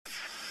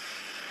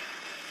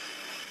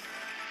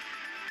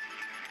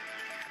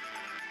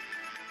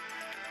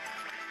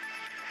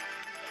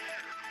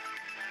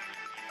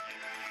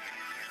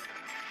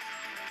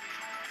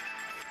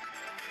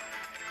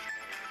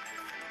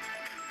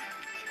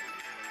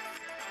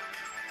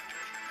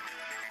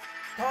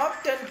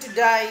Top 10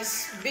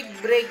 today's big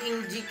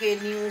breaking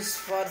GK news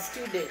for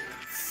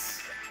students.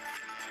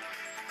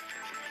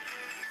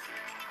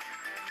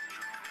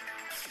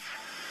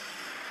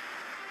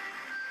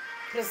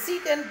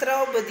 President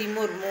Draupadi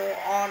Murmu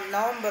on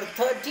November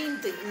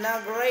 13th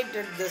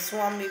inaugurated the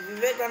Swami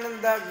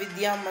Vivekananda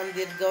Vidya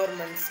Mandir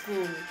Government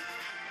School,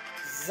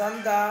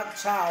 Zanda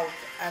Chowk,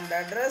 and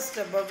addressed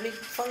a public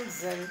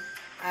function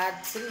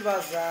at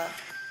Silvassa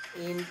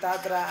in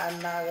Dadra and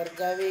Nagar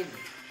Haveli.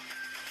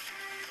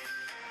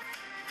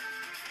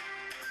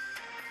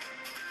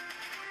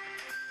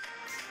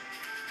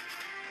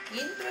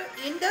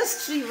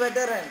 Industry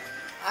veteran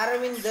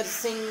Aravinder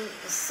Singh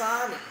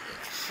Sani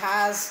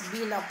has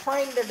been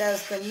appointed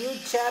as the new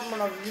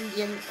chairman of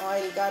Indian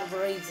Oil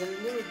Corporation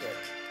Limited.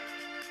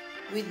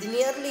 With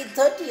nearly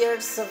 30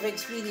 years of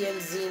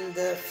experience in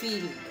the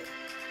field,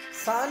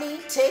 Sani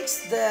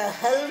takes the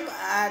helm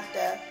at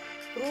a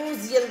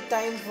crucial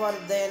time for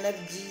the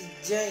energy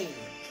giant.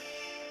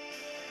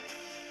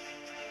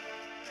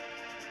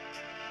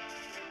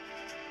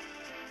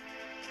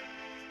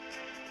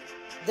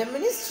 The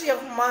Ministry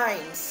of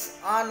Mines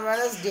on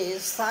Wednesday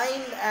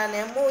signed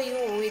an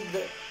MOU with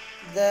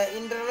the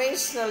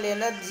International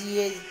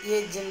Energy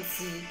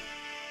Agency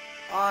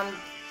on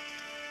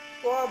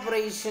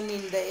cooperation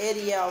in the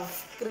area of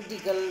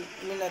critical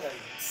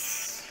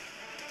minerals.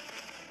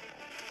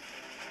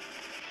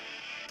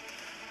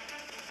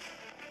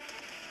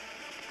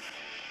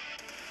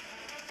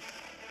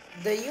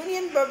 The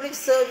Union Public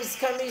Service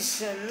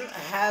Commission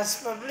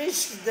has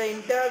published the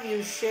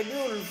interview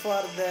schedule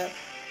for the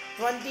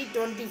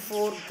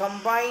 2024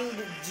 Combined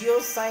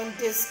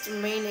Geoscientist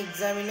Main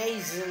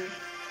Examination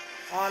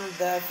on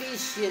the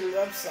official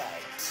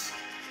website.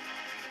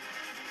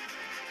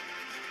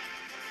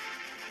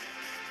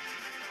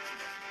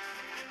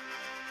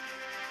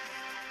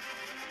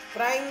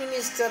 Prime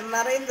Minister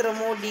Narendra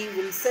Modi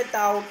will set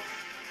out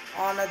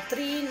on a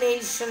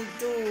three-nation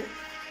tour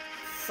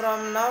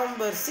from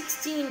November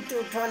 16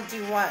 to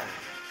 21,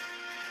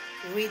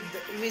 with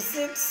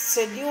visits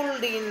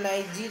scheduled in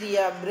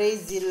Nigeria,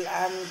 Brazil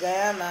and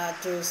Guyana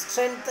to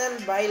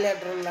strengthen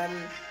bilateral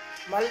and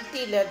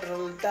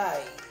multilateral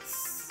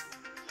ties.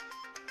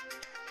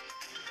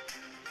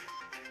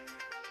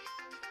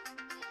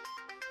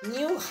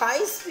 New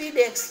high-speed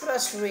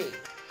expressway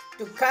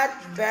to cut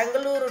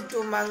Bangalore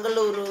to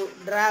Mangaluru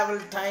travel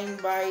time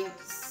by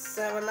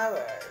 7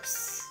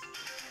 hours.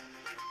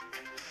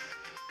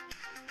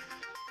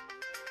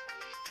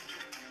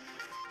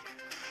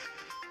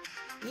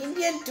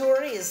 Indian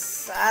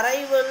tourists'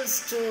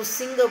 arrivals to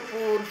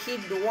Singapore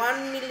hit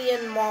 1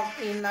 million mark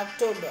in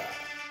October.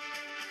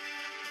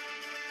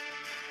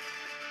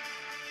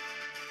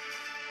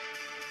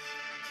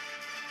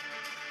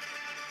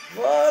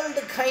 World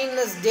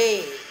Kindness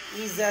Day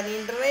is an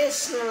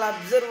international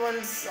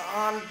observance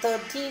on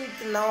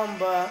 13th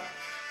November.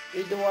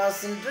 It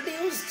was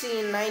introduced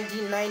in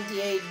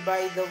 1998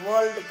 by the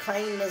World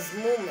Kindness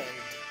Movement,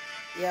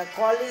 a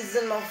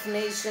coalition of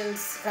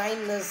nations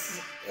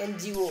kindness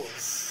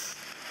NGOs.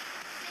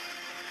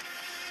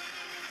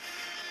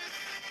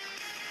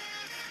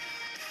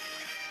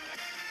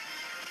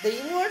 The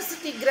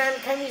University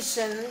Grant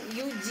Commission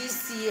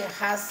 (UGC)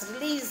 has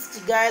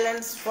released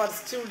guidelines for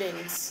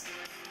students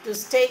to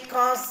stay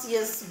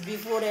cautious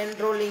before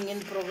enrolling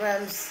in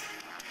programs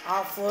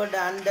offered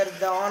under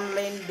the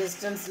online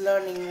distance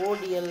learning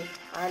 (ODL)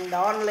 and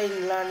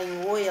online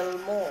learning (OL)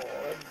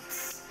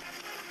 modes.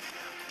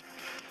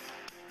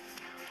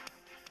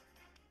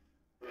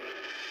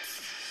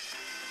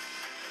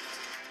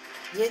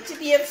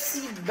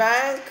 HDFC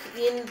Bank,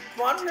 in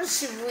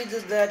partnership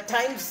with the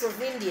Times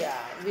of India,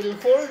 will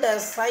hold a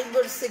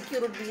cyber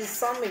security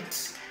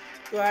summit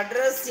to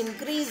address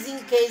increasing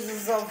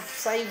cases of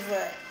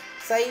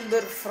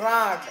cyber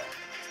fraud.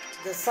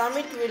 The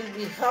summit will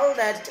be held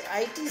at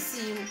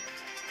ITC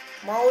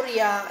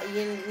Maurya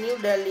in New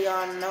Delhi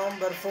on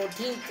November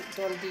 14,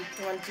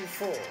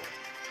 2024.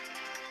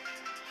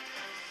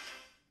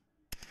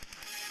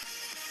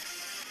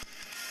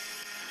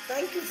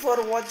 Thank you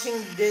for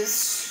watching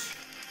this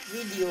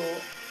video.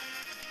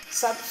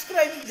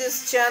 Subscribe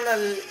this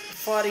channel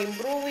for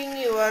improving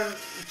your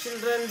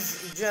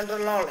children's general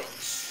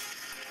knowledge.